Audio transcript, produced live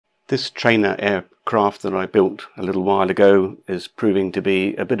This trainer aircraft that I built a little while ago is proving to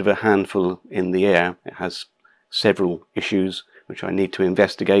be a bit of a handful in the air. It has several issues which I need to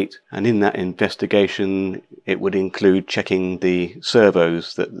investigate, and in that investigation it would include checking the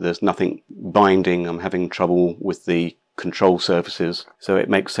servos, that there's nothing binding. I'm having trouble with the control surfaces, so it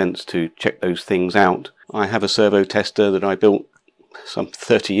makes sense to check those things out. I have a servo tester that I built some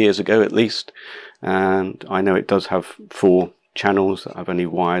 30 years ago at least, and I know it does have 4 channels. I've only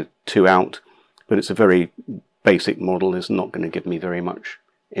wired 2 out, but it's a very basic model. It's not going to give me very much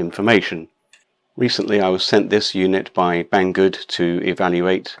information. Recently I was sent this unit by Banggood to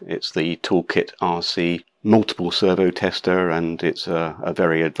evaluate. It's the Toolkit RC multiple servo tester, and it's a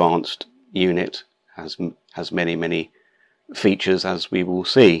very advanced unit. Has many features, as we will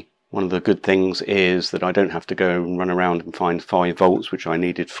see. One of the good things is that I don't have to go and run around and find 5 volts, which I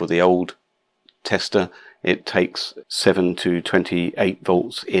needed for the old tester. It takes 7 to 28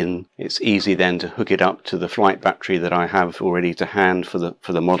 volts in. It's easy then to hook it up to the flight battery that I have already to hand for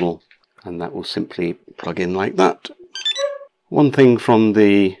the model, and that will simply plug in like that. One thing from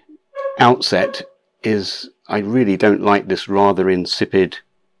the outset is I really don't like this rather insipid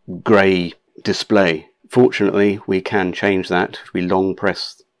grey display. Fortunately, we can change that. If we long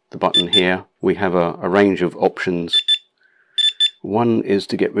press the button here, we have a range of options. One is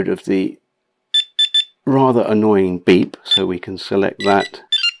to get rid of the rather annoying beep, so we can select that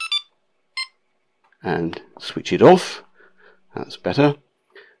and switch it off. That's better.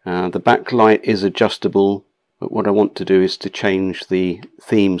 The backlight is adjustable, but what I want to do is to change the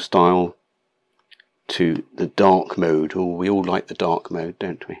theme style to the dark mode. Oh, we all like the dark mode,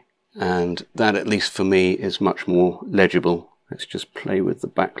 don't we? And that, at least for me, is much more legible. Let's just play with the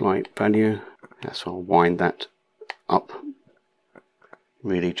backlight value. So I'll wind that up,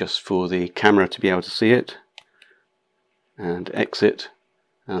 really just for the camera to be able to see it, and exit,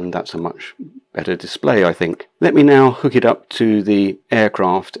 and that's a much better display, I think. Let me now hook it up to the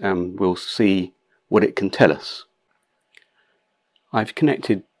aircraft and we'll see what it can tell us. I've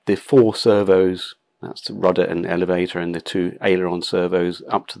connected the 4 servos, that's the rudder and elevator, and the 2 aileron servos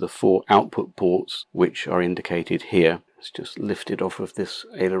up to the 4 output ports, which are indicated here. Let's just lift it off of this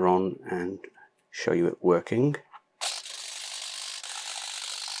aileron and show you it working.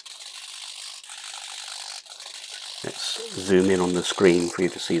 Let's zoom in on the screen for you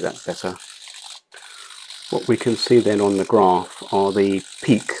to see that better. What we can see then on the graph are the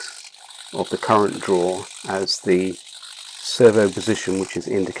peaks of the current draw as the servo position, which is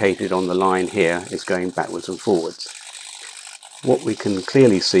indicated on the line here, is going backwards and forwards. What we can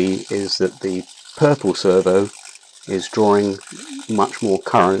clearly see is that the purple servo is drawing much more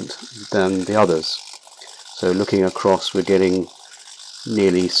current than the others. So looking across, we're getting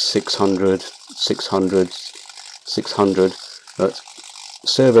nearly 600, 600, 600, but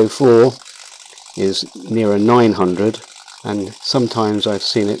servo 4 is nearer 900, and sometimes I've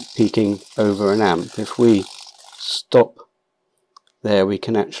seen it peaking over an amp. If we stop there, we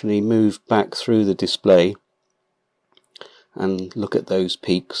can actually move back through the display and look at those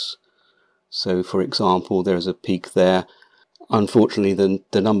peaks. So for example, there's a peak there. Unfortunately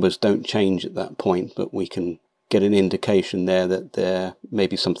the numbers don't change at that point, but we can get an indication there that there may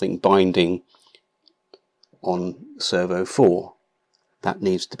be something binding on servo 4. That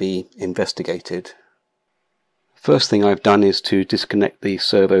needs to be investigated. First thing I've done is to disconnect the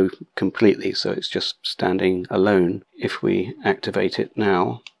servo completely, so it's just standing alone. If we activate it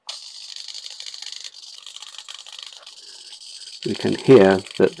now, we can hear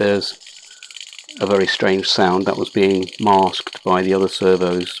that there's a very strange sound that was being masked by the other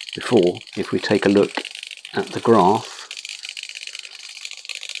servos before. If we take a look at the graph,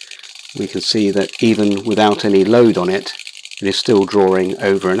 we can see that even without any load on it, it is still drawing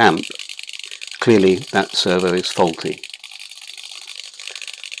over an amp. Clearly that servo is faulty.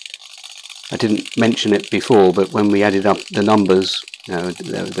 I didn't mention it before, but when we added up the numbers,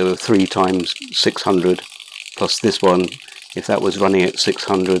 there were 3 times 600 plus this one. If that was running at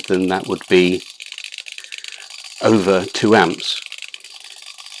 600, then that would be over 2 amps.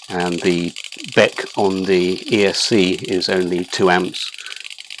 And the BEC on the ESC is only 2 amps.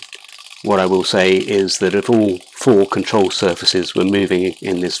 What I will say is that if all 4 control surfaces were moving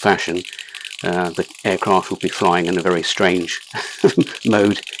in this fashion, the aircraft would be flying in a very strange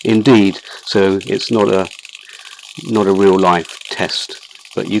mode indeed. So it's not a real life test,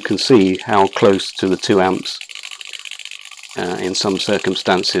 but you can see how close to the 2 amps in some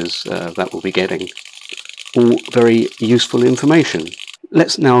circumstances that we'll be getting. All very useful information.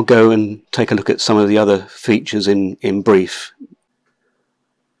 Let's now go and take a look at some of the other features in brief.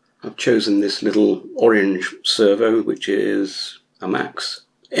 I've chosen this little orange servo, which is a Max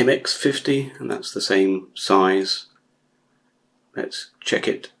MX50, and that's the same size. Let's check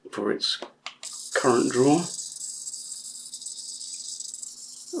it for its current draw.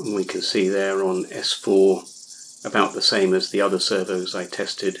 And we can see there on S4 about the same as the other servos I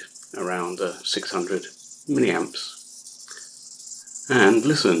tested, around 600 milliamps. And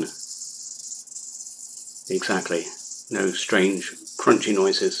listen, exactly, no strange crunchy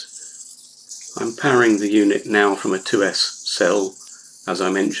noises. I'm powering the unit now from a 2S cell. As I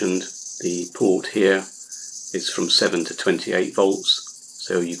mentioned, the port here is from 7 to 28 volts.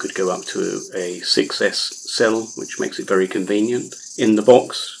 So you could go up to a 6S cell, which makes it very convenient. In the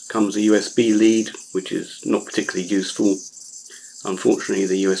box comes a USB lead, which is not particularly useful. Unfortunately,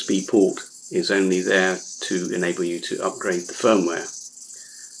 the USB port is only there to enable you to upgrade the firmware.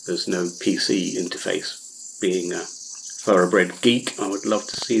 There's no PC interface. Being a thoroughbred geek, I would love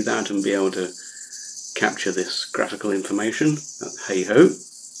to see that and be able to capture this graphical information. But hey ho.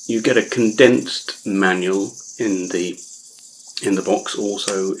 You get a condensed manual in the box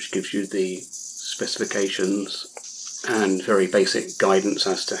also, which gives you the specifications and very basic guidance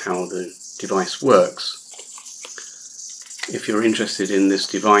as to how the device works. If you're interested in this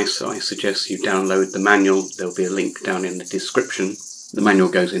device, I suggest you download the manual. There'll be a link down in the description. The manual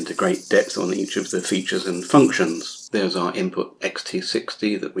goes into great depth on each of the features and functions. There's our input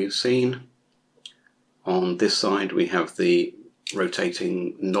XT60 that we've seen. On this side we have the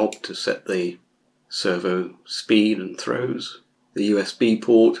rotating knob to set the servo speed and throws. The USB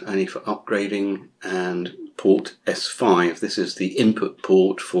port, only for upgrading, and port S5. This is the input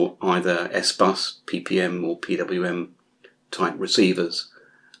port for either S-Bus, PPM or PWM type receivers.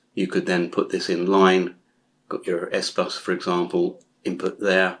 You could then put this in line, got your S-Bus for example, input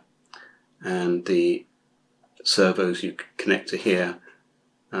there, and the servos you could connect to here.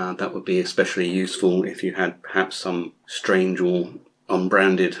 That would be especially useful if you had perhaps some strange or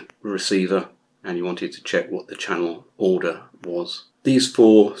unbranded receiver and you wanted to check what the channel order was. These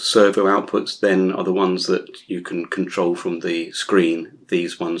 4 servo outputs then are the ones that you can control from the screen.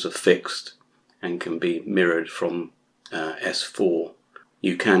 These ones are fixed and can be mirrored from S4.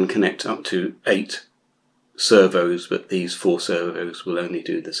 You can connect up to 8 servos, but these 4 servos will only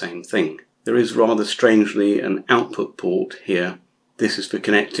do the same thing. There is rather strangely an output port here. This is for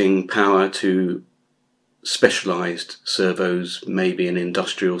connecting power to specialized servos, maybe an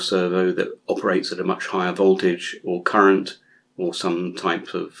industrial servo that operates at a much higher voltage or current, or some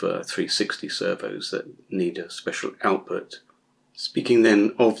type of 360 servos that need a special output. Speaking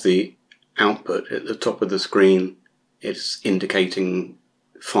then of the output, at the top of the screen it's indicating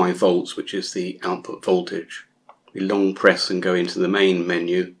 5 volts, which is the output voltage. We long press and go into the main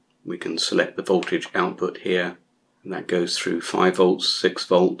menu. We can select the voltage output here, and that goes through 5 volts, 6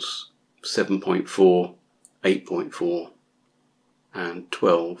 volts, 7.4, 8.4 and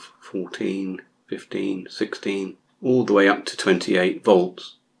 12, 14, 15, 16, all the way up to 28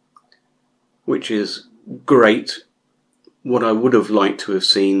 volts, which is great. What I would have liked to have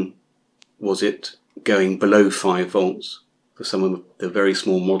seen was it going below 5 volts. For some of the very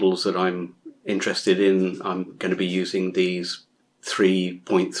small models that I'm interested in, I'm going to be using these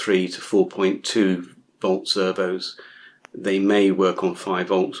 3.3 to 4.2 volt servos. They may work on 5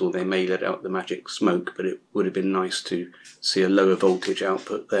 volts or they may let out the magic smoke, but it would have been nice to see a lower voltage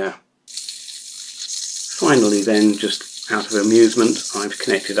output there. Finally then, just out of amusement, I've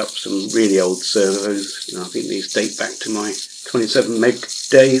connected up some really old servos. I think these date back to my 27 meg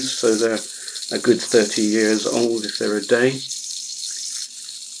days, so they're a good 30 years old if they're a day.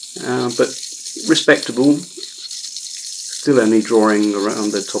 But respectable. Still only drawing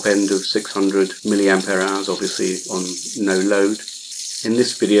around the top end of 600 milliampere hours, obviously on no load. In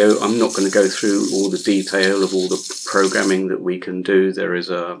this video I'm not going to go through all the detail of all the programming that we can do. There is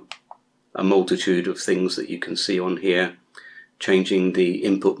a multitude of things that you can see on here. Changing the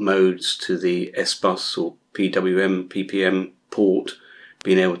input modes to the S-Bus or PWM, PPM port,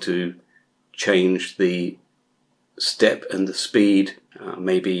 being able to change the step and the speed.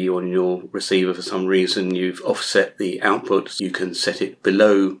 Maybe on your receiver for some reason you've offset the output. You can set it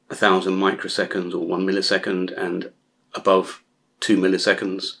below 1000 microseconds or 1 millisecond and above 2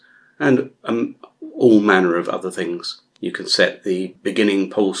 milliseconds, and all manner of other things. You can set the beginning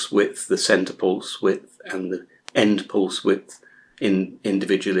pulse width, the center pulse width and the end pulse width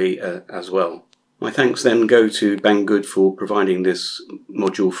individually as well. My thanks then go to Banggood for providing this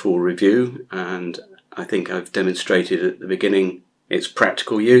module for review, and I think I've demonstrated at the beginning its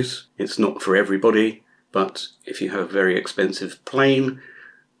practical use. It's not for everybody, but if you have a very expensive plane,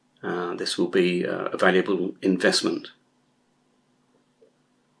 this will be a valuable investment.